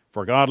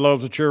 for God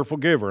loves a cheerful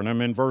giver. And I'm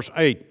in verse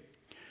 8.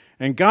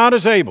 And God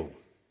is able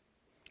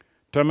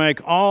to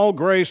make all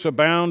grace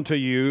abound to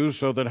you,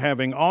 so that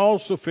having all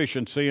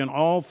sufficiency in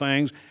all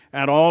things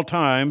at all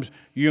times,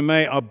 you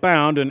may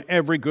abound in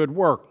every good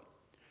work.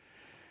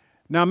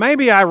 Now,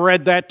 maybe I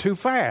read that too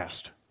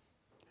fast.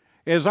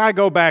 As I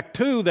go back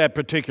to that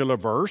particular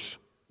verse,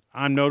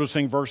 I'm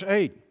noticing verse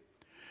 8.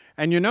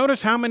 And you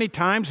notice how many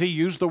times he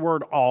used the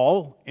word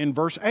all in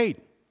verse 8.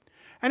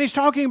 And he's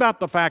talking about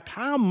the fact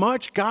how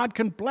much God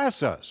can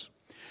bless us.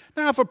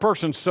 Now, if a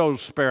person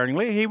sows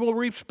sparingly, he will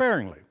reap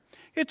sparingly.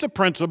 It's a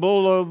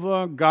principle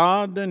of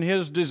God and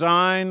His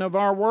design of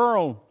our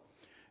world.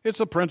 It's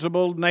a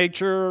principle of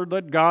nature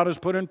that God has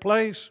put in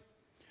place.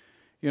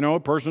 You know, a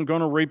person's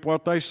going to reap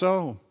what they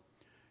sow.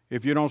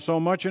 If you don't sow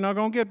much, you're not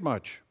going to get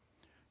much.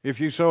 If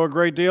you sow a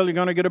great deal, you're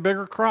going to get a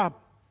bigger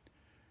crop.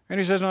 And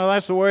he says, no,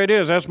 that's the way it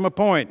is. That's my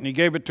point. And he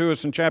gave it to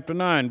us in chapter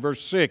 9,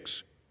 verse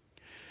 6.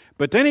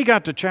 But then he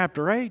got to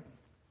chapter 8,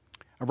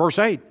 verse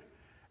 8,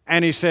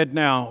 and he said,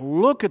 now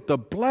look at the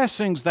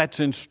blessings that's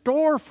in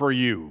store for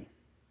you.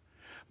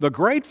 The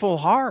grateful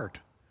heart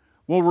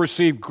will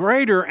receive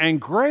greater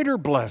and greater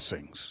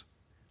blessings.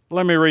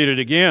 Let me read it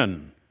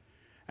again.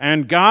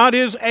 And God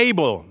is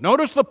able,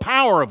 notice the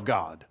power of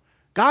God.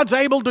 God's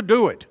able to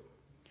do it,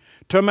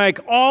 to make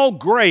all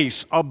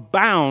grace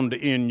abound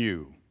in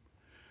you,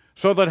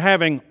 so that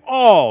having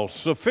all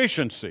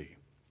sufficiency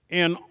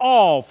in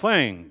all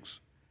things,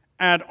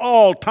 at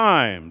all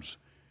times,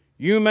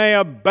 you may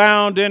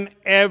abound in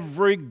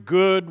every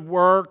good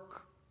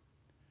work.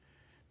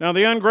 Now,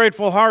 the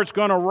ungrateful heart's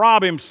going to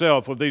rob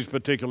himself of these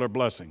particular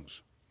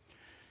blessings.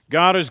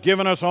 God has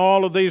given us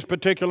all of these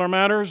particular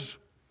matters,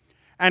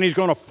 and he's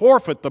going to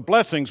forfeit the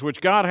blessings which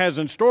God has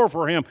in store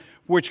for him,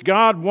 which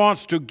God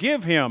wants to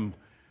give him.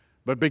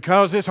 But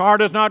because his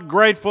heart is not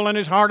grateful and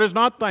his heart is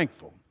not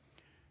thankful,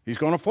 he's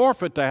going to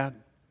forfeit that.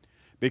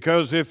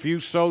 Because if you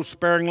sow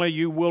sparingly,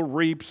 you will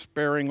reap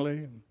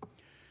sparingly.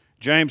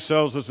 James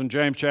tells us in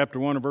James chapter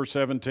 1 and verse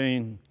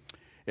 17,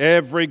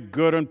 every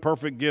good and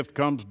perfect gift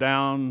comes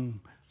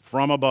down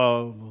from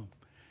above.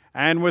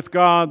 And with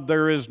God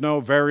there is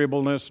no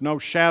variableness, no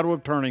shadow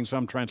of turning,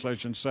 some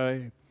translations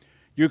say.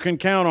 You can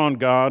count on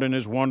God and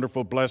his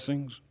wonderful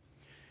blessings.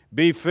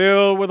 Be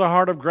filled with a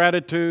heart of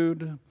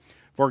gratitude,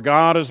 for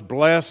God has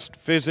blessed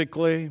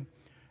physically,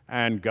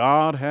 and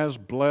God has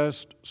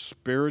blessed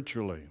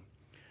spiritually.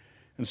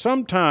 And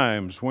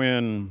sometimes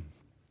when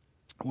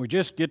we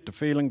just get to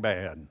feeling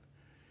bad,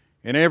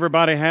 and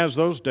everybody has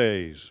those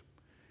days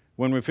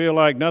when we feel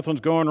like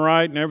nothing's going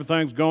right and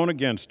everything's going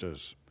against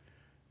us,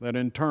 that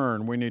in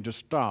turn we need to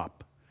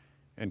stop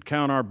and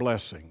count our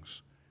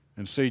blessings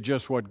and see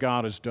just what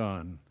God has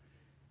done.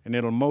 And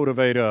it'll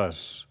motivate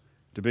us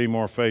to be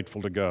more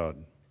faithful to God.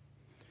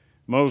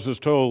 Moses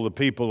told the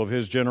people of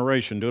his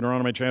generation,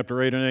 Deuteronomy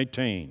chapter 8 and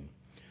 18,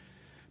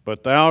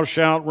 but thou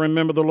shalt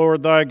remember the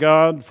Lord thy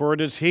God, for it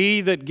is he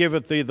that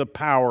giveth thee the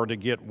power to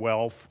get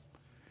wealth.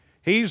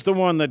 He's the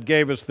one that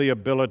gave us the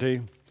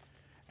ability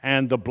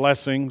and the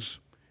blessings,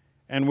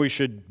 and we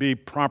should be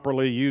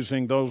properly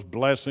using those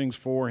blessings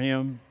for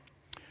him.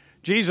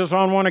 Jesus,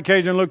 on one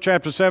occasion, Luke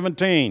chapter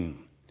 17,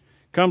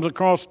 comes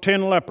across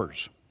 10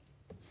 lepers.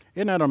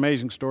 Isn't that an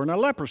amazing story? Now,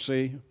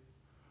 leprosy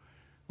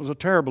was a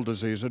terrible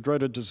disease, a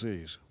dreaded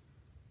disease.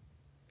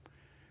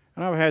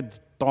 And I've had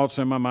thoughts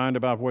in my mind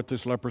about what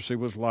this leprosy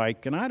was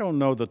like, and I don't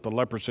know that the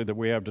leprosy that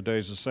we have today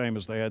is the same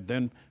as they had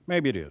then.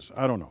 Maybe it is.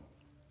 I don't know.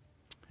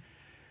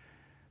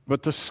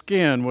 But the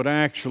skin would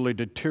actually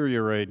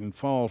deteriorate and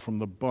fall from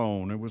the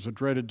bone. It was a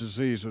dreaded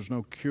disease. There's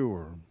no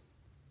cure.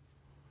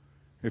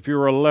 If you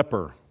were a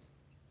leper,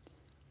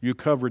 you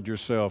covered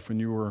yourself and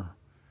you were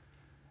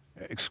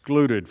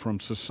excluded from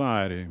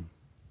society.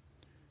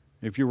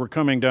 If you were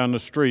coming down the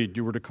street,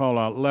 you were to call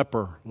out,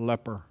 leper,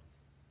 leper,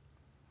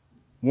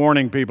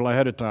 warning people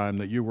ahead of time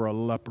that you were a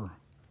leper.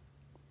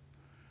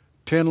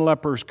 10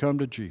 lepers come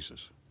to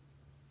Jesus.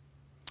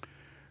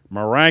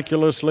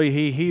 Miraculously,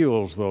 he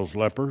heals those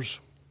lepers.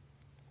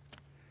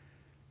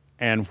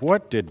 And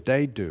what did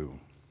they do?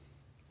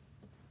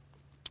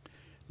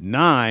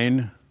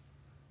 9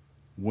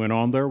 went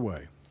on their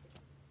way.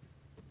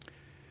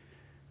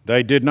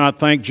 They did not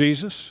thank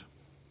Jesus.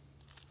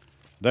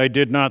 They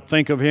did not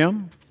think of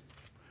him.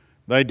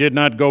 They did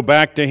not go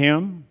back to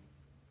him,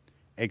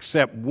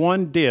 except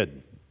one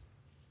did.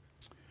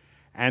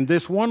 And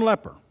this one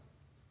leper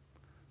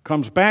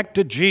comes back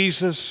to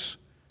Jesus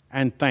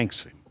and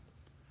thanks him.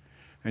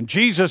 And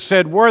Jesus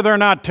said, were there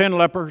not 10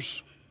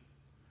 lepers?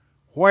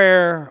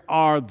 Where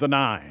are the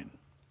 9?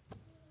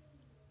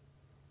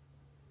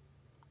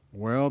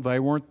 Well, they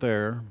weren't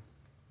there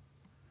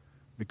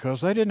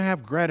because they didn't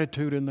have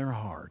gratitude in their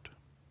heart.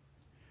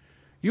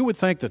 You would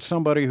think that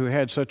somebody who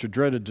had such a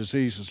dreaded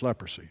disease as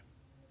leprosy,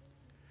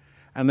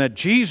 and that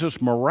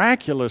Jesus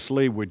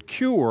miraculously would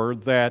cure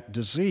that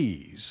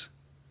disease,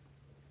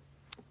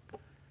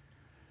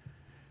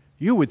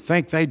 you would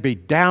think they'd be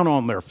down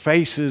on their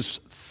faces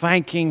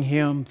thanking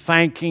him,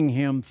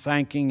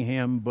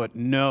 but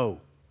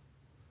no.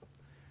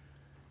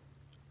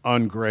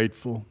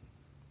 Ungrateful.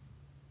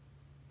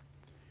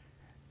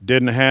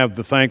 Didn't have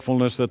the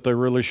thankfulness that they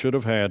really should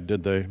have had,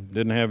 did they?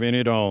 Didn't have any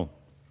at all.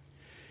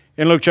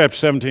 In Luke chapter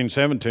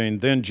 17,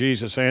 then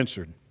Jesus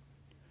answered,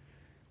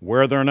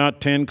 were there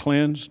not 10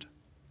 cleansed?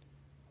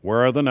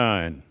 Where are the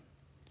 9?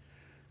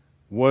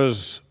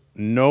 Was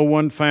no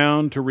one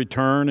found to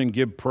return and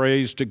give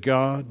praise to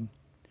God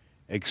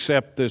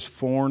except this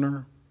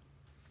foreigner?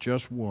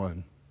 Just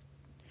one.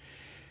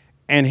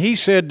 And he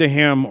said to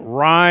him,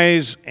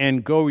 rise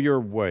and go your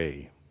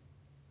way.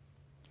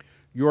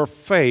 Your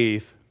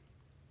faith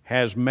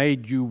has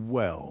made you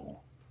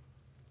well.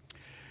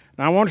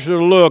 Now I want you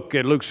to look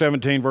at Luke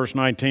 17, verse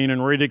 19,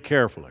 and read it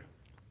carefully.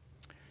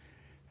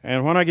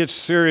 And when I get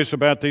serious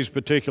about these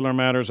particular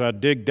matters, I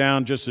dig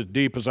down just as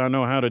deep as I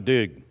know how to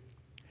dig.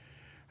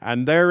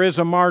 And there is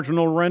a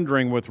marginal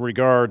rendering with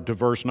regard to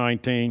verse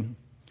 19.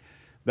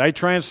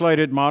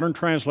 Modern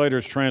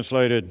translators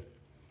translated,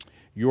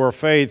 your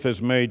faith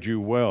has made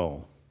you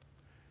well.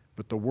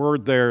 But the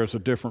word there is a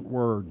different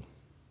word.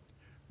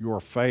 Your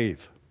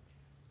faith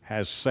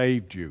has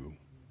saved you.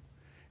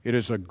 It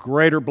is a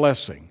greater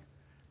blessing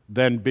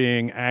than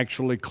being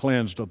actually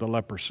cleansed of the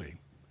leprosy.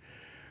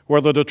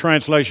 Whether the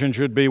translation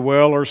should be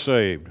well or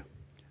saved,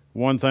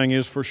 one thing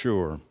is for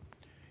sure.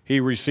 He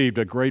received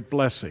a great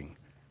blessing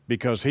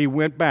because he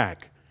went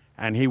back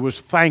and he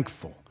was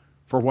thankful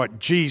for what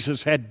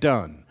Jesus had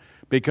done,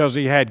 because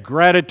he had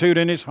gratitude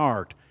in his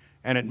heart,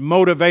 and it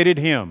motivated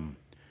him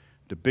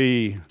to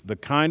be the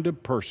kind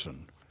of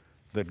person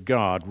that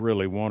God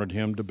really wanted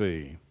him to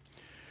be.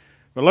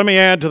 But let me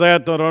add to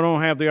that I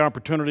don't have the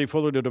opportunity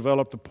fully to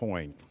develop the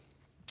point.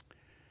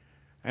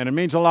 And it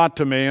means a lot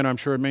to me, and I'm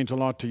sure it means a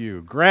lot to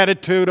you.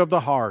 Gratitude of the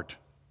heart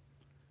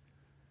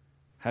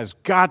has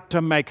got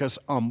to make us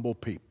humble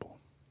people.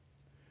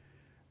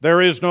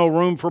 There is no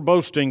room for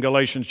boasting,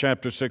 Galatians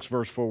chapter 6,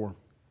 verse 4.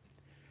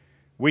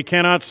 We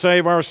cannot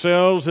save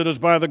ourselves. It is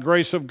by the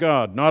grace of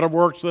God, not of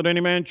works that any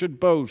man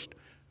should boast,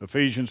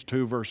 Ephesians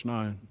 2, verse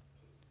 9.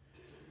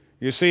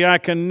 You see, I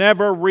can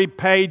never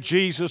repay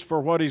Jesus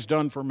for what he's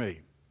done for me.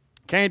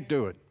 Can't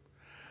do it.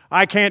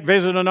 I can't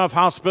visit enough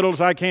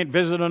hospitals. I can't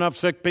visit enough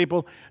sick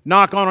people,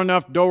 knock on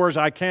enough doors.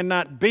 I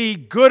cannot be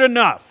good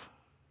enough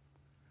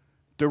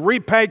to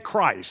repay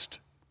Christ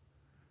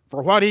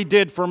for what he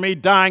did for me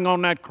dying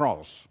on that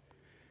cross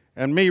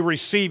and me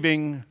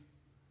receiving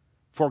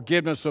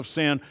forgiveness of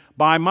sin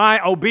by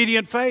my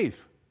obedient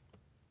faith.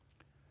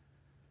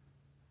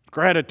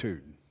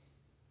 Gratitude.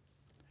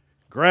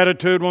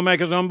 Gratitude will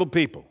make us humble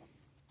people.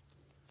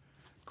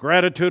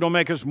 Gratitude will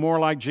make us more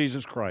like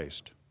Jesus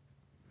Christ.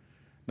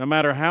 No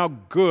matter how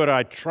good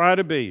I try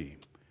to be,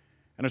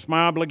 and it's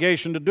my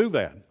obligation to do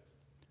that,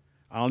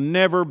 I'll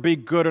never be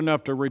good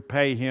enough to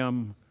repay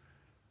him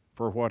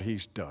for what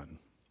he's done.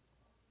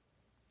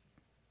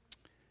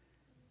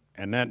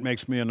 And that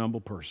makes me an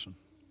humble person.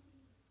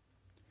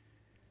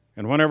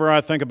 And whenever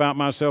I think about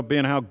myself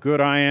being how good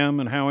I am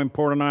and how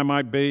important I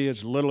might be,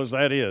 as little as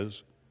that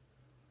is,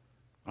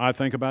 I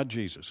think about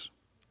Jesus.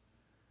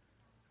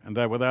 And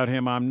that without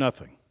him I'm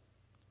nothing.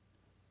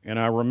 And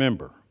I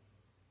remember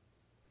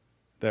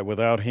that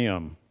without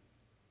him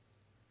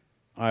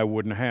I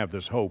wouldn't have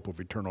this hope of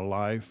eternal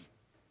life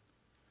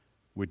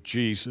with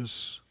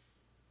Jesus.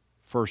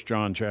 1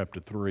 John chapter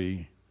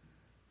 3,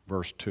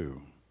 verse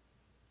 2.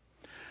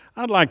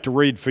 I'd like to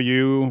read for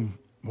you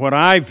what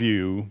I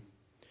view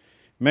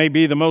may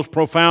be the most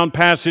profound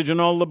passage in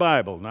all the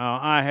Bible. Now,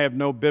 I have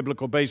no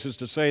biblical basis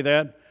to say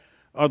that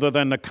other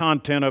than the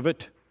content of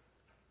it.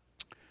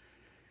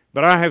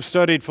 But I have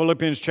studied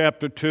Philippians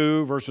chapter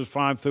 2, verses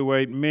 5 through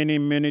 8 many,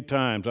 many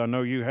times. I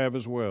know you have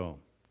as well.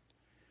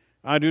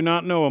 I do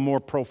not know a more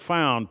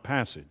profound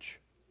passage.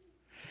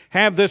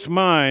 Have this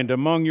mind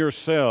among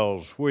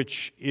yourselves,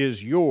 which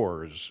is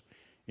yours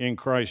in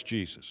Christ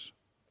Jesus,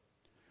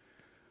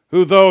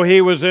 who, though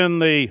he was in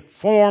the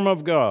form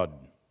of God,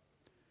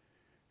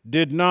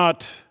 did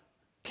not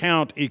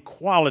count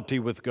equality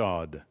with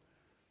God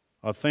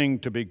a thing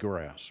to be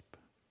grasped.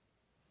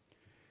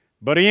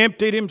 But he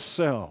emptied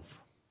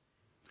himself,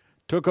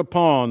 took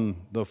upon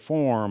the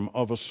form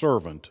of a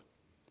servant,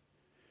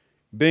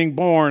 being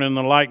born in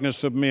the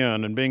likeness of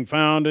men, and being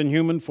found in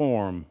human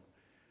form,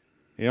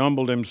 he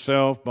humbled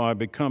himself by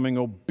becoming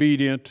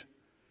obedient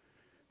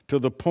to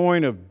the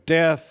point of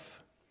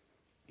death,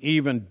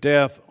 even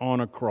death on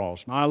a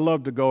cross. Now, I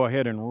love to go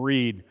ahead and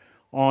read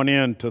on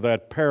into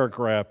that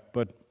paragraph,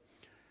 but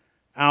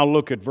I'll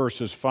look at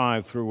verses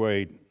 5 through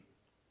 8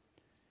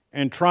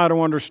 and try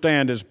to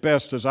understand as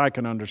best as I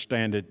can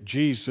understand it,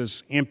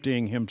 Jesus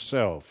emptying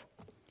himself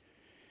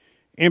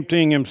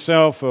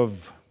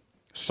of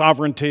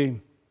sovereignty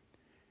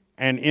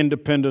and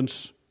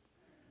independence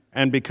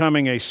and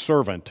becoming a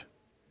servant,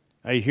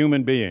 a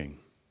human being,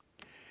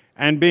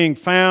 and being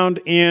found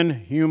in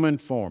human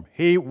form.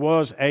 He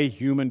was a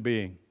human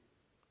being.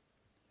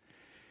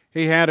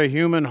 He had a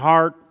human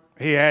heart.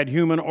 He had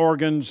human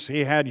organs.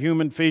 He had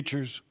human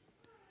features.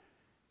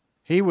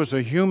 He was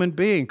a human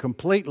being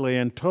completely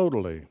and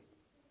totally.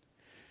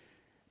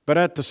 But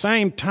at the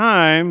same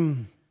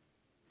time,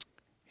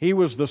 he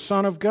was the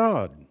Son of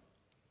God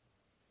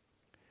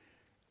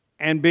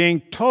and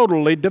being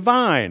totally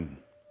divine.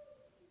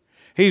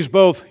 He's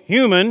both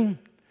human,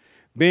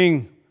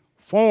 being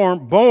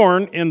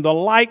born in the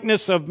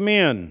likeness of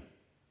men,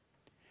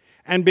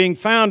 and being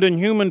found in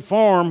human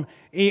form,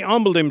 he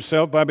humbled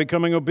himself by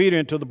becoming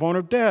obedient to the point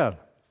of death.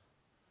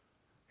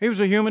 He was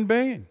a human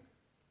being.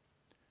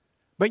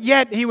 But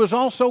yet he was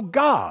also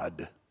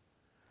God.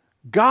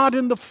 God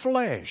in the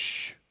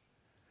flesh.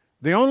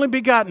 The only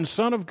begotten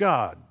Son of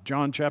God.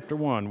 John chapter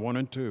 1, 1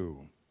 and 2.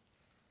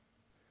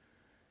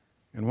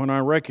 And when I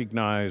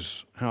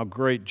recognize how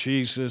great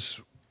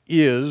Jesus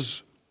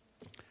is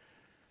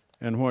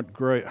and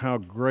how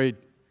great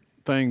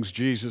things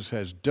Jesus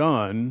has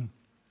done,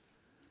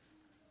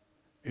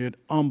 it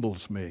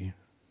humbles me.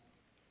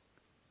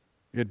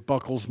 It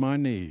buckles my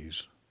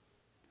knees.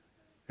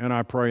 And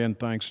I pray in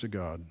thanks to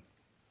God.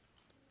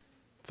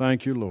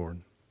 Thank you, Lord,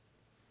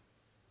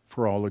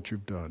 for all that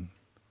you've done.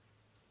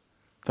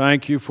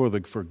 Thank you for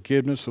the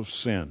forgiveness of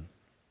sin,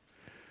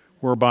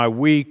 whereby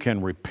we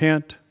can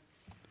repent,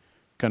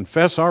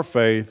 confess our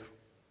faith,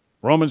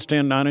 Romans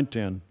 10, 9 and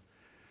 10,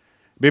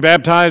 be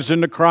baptized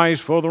into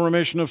Christ for the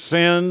remission of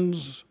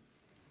sins,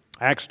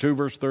 Acts 2,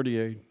 verse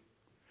 38,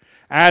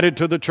 added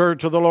to the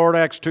church of the Lord,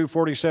 Acts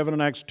 2:47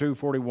 and Acts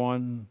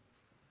 2:41,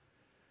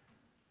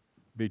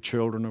 be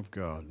children of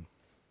God,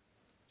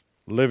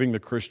 living the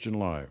Christian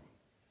life.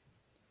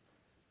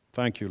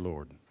 Thank you,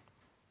 Lord,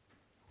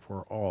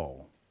 for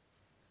all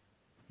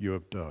you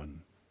have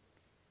done.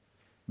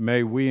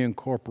 May we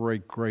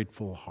incorporate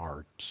grateful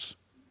hearts.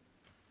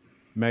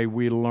 May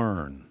we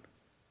learn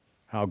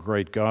how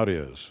great God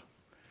is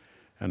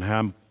and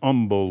how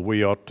humble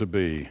we ought to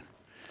be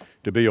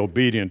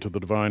obedient to the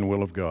divine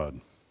will of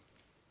God.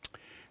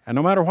 And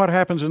no matter what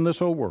happens in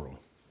this old world,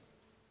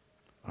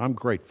 I'm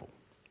grateful.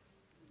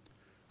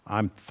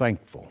 I'm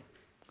thankful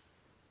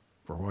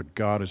for what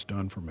God has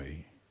done for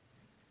me.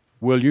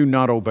 Will you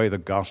not obey the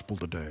gospel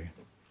today?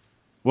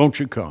 Won't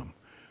you come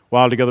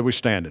while together we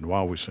stand and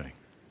while we sing?